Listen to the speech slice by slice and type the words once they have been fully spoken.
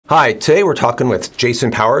Hi, today we're talking with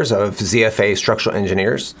Jason Powers of ZFA Structural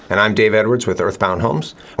Engineers, and I'm Dave Edwards with Earthbound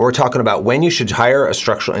Homes. And we're talking about when you should hire a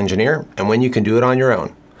structural engineer and when you can do it on your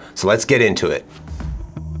own. So let's get into it.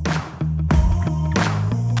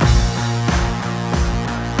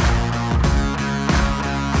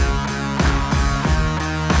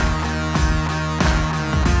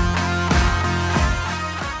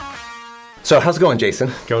 So how's it going,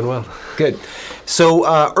 Jason? Going well. Good. So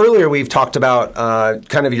earlier we've talked about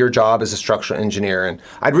kind of your job as a structural engineer, and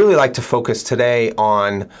I'd really like to focus today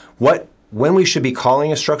on when we should be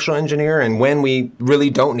calling a structural engineer and when we really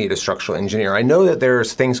don't need a structural engineer. I know that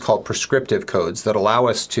there's things called prescriptive codes that allow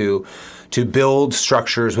us to build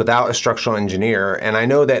structures without a structural engineer, and I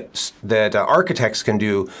know that architects can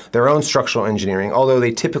do their own structural engineering, although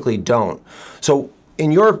they typically don't. So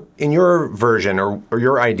in your version or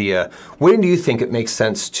your idea, when do you think it makes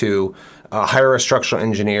sense to hire a structural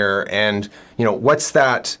engineer, and what's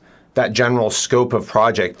that general scope of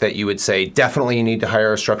project that you would say definitely you need to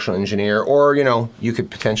hire a structural engineer, or you could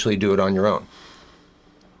potentially do it on your own?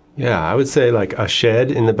 Yeah, I would say like a shed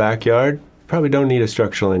in the backyard, probably don't need a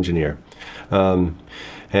structural engineer.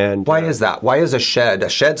 And why is that? Why is a shed? A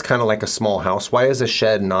shed's kind of like a small house. Why is a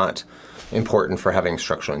shed not important for having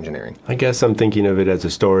structural engineering? I guess I'm thinking of it as a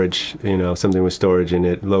storage, something with storage in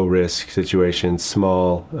it, low risk situation,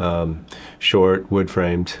 small, short, wood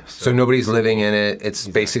framed. So nobody's living in it. It's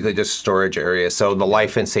basically just storage area. So the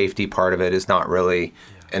life and safety part of it is not really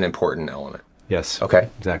an important element. Yes. Okay.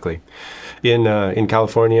 Exactly. In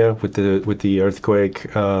California with the earthquake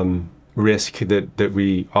risk that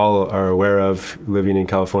we all are aware of living in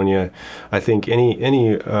California, I think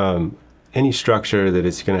any structure that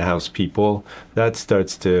is going to house people, that's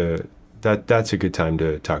a good time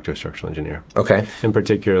to talk to a structural engineer. Okay. And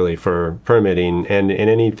particularly for permitting and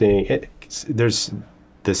anything, there's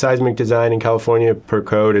the seismic design in California per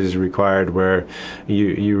code is required where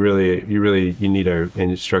you really need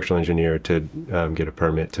a structural engineer to get a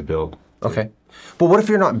permit to build. Okay. But what if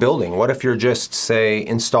you're not building? What if you're just, say,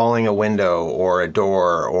 installing a window or a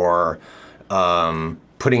door or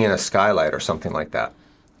putting in a skylight or something like that?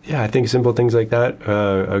 Yeah, I think simple things like that,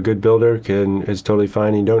 a good builder is totally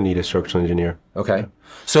fine. You don't need a structural engineer. Okay.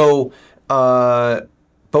 So, but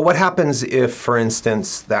what happens if, for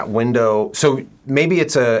instance, that window? So maybe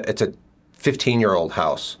it's a 15-year-old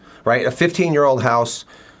house, right? A 15-year-old house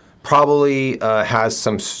probably has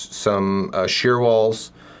some shear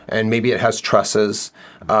walls, and maybe it has trusses,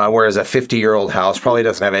 whereas a 50-year-old house probably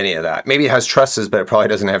doesn't have any of that. Maybe it has trusses, but it probably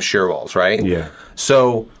doesn't have shear walls, right? Yeah.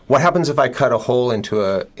 So what happens if I cut a hole into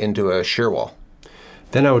a shear wall?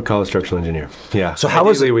 Then I would call a structural engineer. Yeah. So how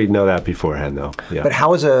is it? We'd know that beforehand, though. Yeah. But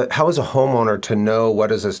how is a homeowner to know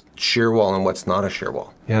what is a shear wall and what's not a shear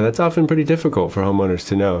wall? Yeah, that's often pretty difficult for homeowners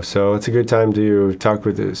to know. So it's a good time to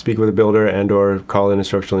speak with a builder and/or call in a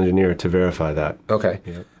structural engineer to verify that. Okay.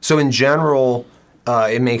 Yeah. So in general,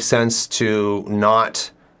 it makes sense to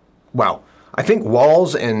not. Well, I think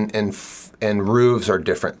walls and roofs are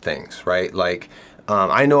different things, right? Like,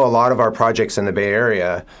 I know a lot of our projects in the Bay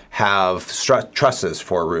Area have trusses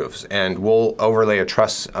for roofs, and we'll overlay a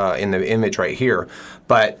truss in the image right here.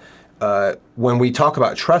 But when we talk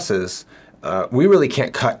about trusses, we really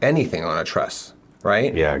can't cut anything on a truss,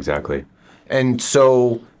 right? Yeah, exactly. And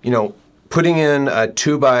so, putting in a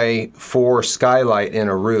 2x4 skylight in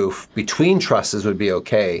a roof between trusses would be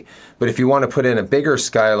okay. But if you want to put in a bigger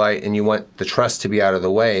skylight and you want the truss to be out of the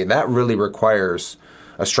way, that really requires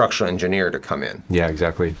a structural engineer to come in. Yeah,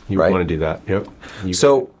 exactly. You right? want to do that. Yep.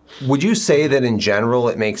 So would you say that in general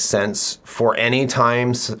it makes sense for any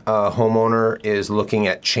times a homeowner is looking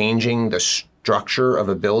at changing the structure of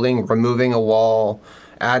a building, removing a wall,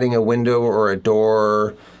 adding a window or a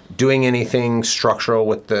door, doing anything structural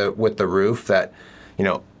with the roof, that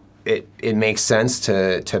it makes sense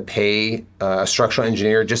to pay a structural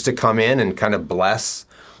engineer just to come in and kind of bless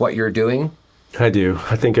what you're doing? I do.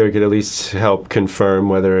 I think it could at least help confirm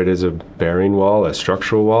whether it is a bearing wall, a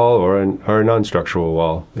structural wall, or a non-structural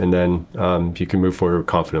wall, and then you can move forward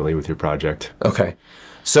confidently with your project. Okay.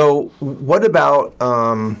 So what about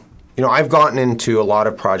I've gotten into a lot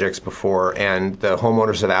of projects before, and the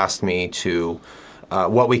homeowners have asked me to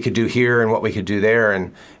what we could do here and what we could do there.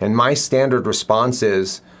 And my standard response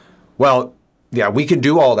is, well, yeah, we can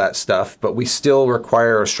do all that stuff, but we still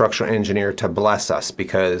require a structural engineer to bless us,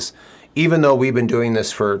 because even though we've been doing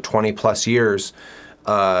this for 20 plus years,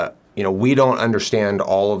 we don't understand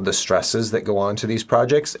all of the stresses that go on to these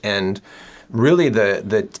projects. And really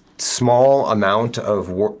the small amount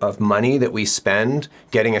of money that we spend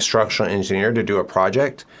getting a structural engineer to do a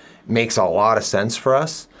project makes a lot of sense for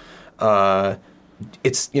us.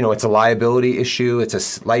 it's it's a liability issue, it's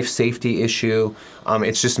a life safety issue.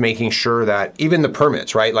 It's just making sure that even the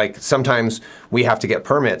permits, right? Like sometimes we have to get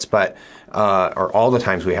permits, but or all the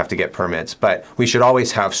times we have to get permits, but we should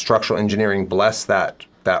always have structural engineering bless that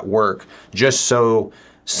work, just so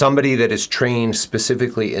somebody that is trained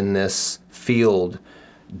specifically in this field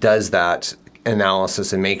does that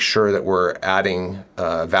analysis and make sure that we're adding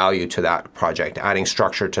value to that project, adding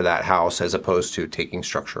structure to that house as opposed to taking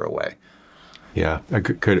structure away. Yeah, I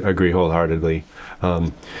could agree wholeheartedly.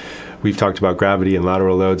 We've talked about gravity and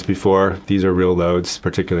lateral loads before. These are real loads,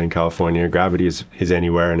 particularly in California. Gravity is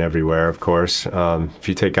anywhere and everywhere, of course. If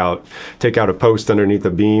you take out a post underneath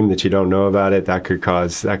a beam that you don't know about it, that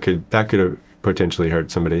could potentially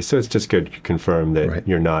hurt somebody. So it's just good to confirm that Right.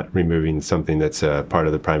 you're not removing something that's a part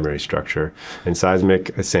of the primary structure. And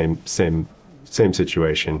seismic, same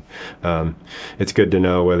situation. It's good to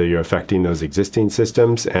know whether you're affecting those existing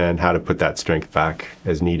systems and how to put that strength back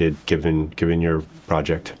as needed, given your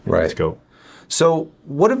project Right. scope. So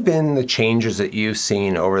what have been the changes that you've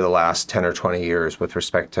seen over the last 10 or 20 years with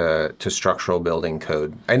respect to structural building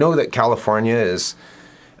code? I know that California is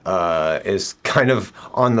kind of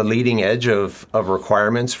on the leading edge of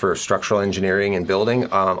requirements for structural engineering and building.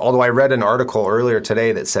 Although I read an article earlier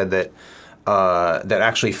today that said that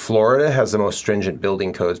actually Florida has the most stringent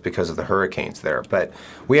building codes because of the hurricanes there. But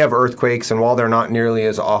we have earthquakes, and while they're not nearly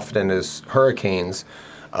as often as hurricanes,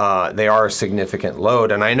 they are a significant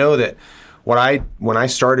load. And I know that when I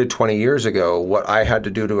started 20 years ago, what I had to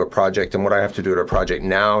do to a project and what I have to do to a project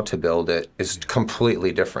now to build it is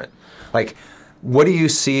completely different. Like, what do you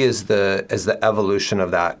see as the evolution of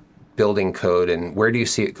that building code, and where do you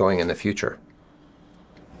see it going in the future?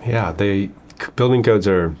 Yeah, building codes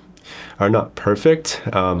are not perfect,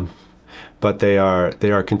 but they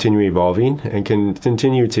are continually evolving and can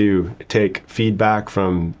continue to take feedback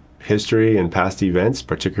from history and past events,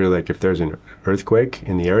 particularly like if there's an earthquake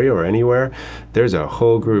in the area or anywhere. There's a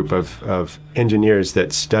whole group of engineers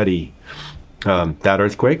that study that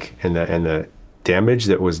earthquake and the damage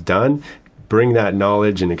that was done, bring that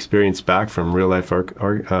knowledge and experience back from real life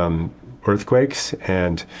earthquakes,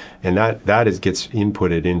 and that gets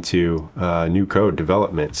inputted into new code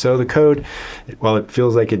development. So the code, while it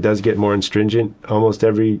feels like it does get more stringent almost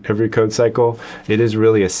every code cycle, it is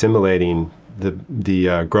really assimilating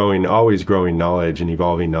the always growing knowledge and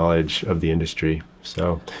evolving knowledge of the industry.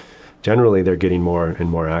 So generally they're getting more and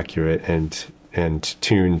more accurate and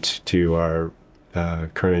tuned to our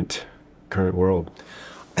current world.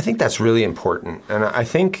 I think that's really important. And I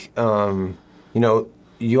think,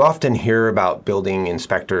 you often hear about building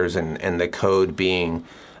inspectors and the code being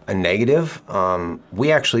a negative.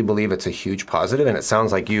 We actually believe it's a huge positive, and it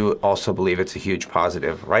sounds like you also believe it's a huge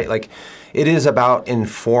positive, right? Like, it is about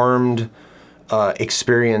informed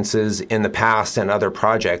experiences in the past and other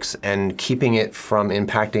projects and keeping it from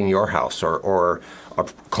impacting your house or a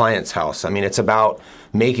client's house. I mean, it's about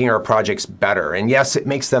making our projects better. And yes, it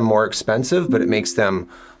makes them more expensive, but it makes them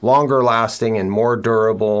longer lasting and more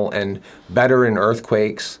durable and better in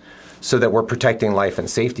earthquakes, so that we're protecting life and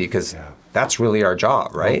safety, because that's really our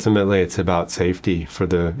job, right? Ultimately, it's about safety for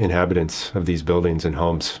the inhabitants of these buildings and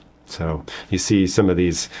homes. So you see some of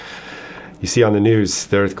these, you see on the news,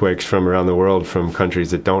 the earthquakes from around the world, from countries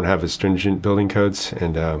that don't have as stringent building codes.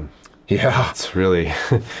 And it's really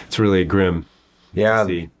grim. Yeah. To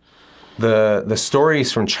see. The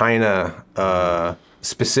stories from China,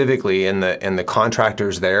 specifically, and the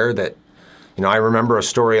contractors there that, I remember a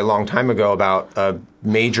story a long time ago about a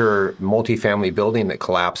major multifamily building that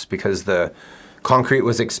collapsed because the concrete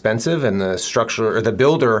was expensive and the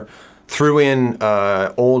builder threw in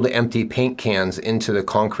old empty paint cans into the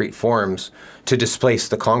concrete forms to displace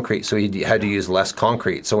the concrete, so he had to use less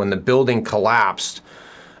concrete. So when the building collapsed,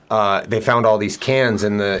 they found all these cans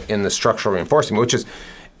in the structural reinforcement, which is,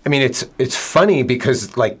 it's funny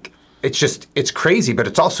because, like, it's crazy, but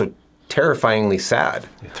it's also terrifyingly sad.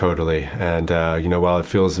 Totally. And, while it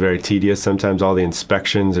feels very tedious, sometimes all the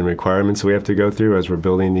inspections and requirements we have to go through as we're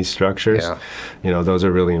building these structures, those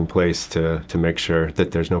are really in place to make sure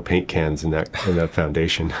that there's no paint cans in that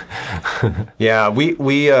foundation. Yeah,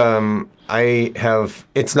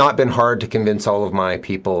 it's not been hard to convince all of my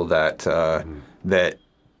people that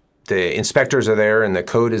the inspectors are there and the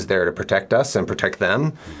code is there to protect us and protect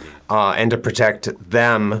them, and to protect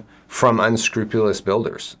them from unscrupulous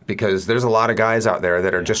builders, because there's a lot of guys out there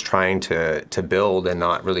that are just trying to build and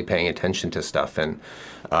not really paying attention to stuff. And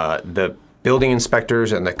the building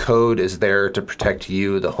inspectors and the code is there to protect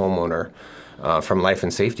you, the homeowner, from life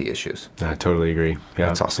and safety issues. I totally agree. Yeah.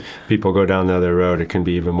 That's awesome. People go down the other road. It can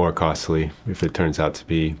be even more costly if it turns out to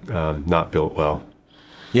be not built well.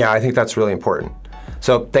 Yeah, I think that's really important.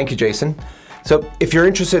 So thank you, Jason. So if you're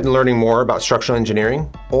interested in learning more about structural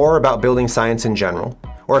engineering or about building science in general,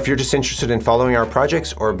 or if you're just interested in following our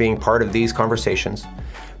projects or being part of these conversations,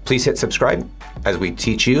 please hit subscribe as we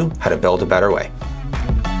teach you how to build a better way.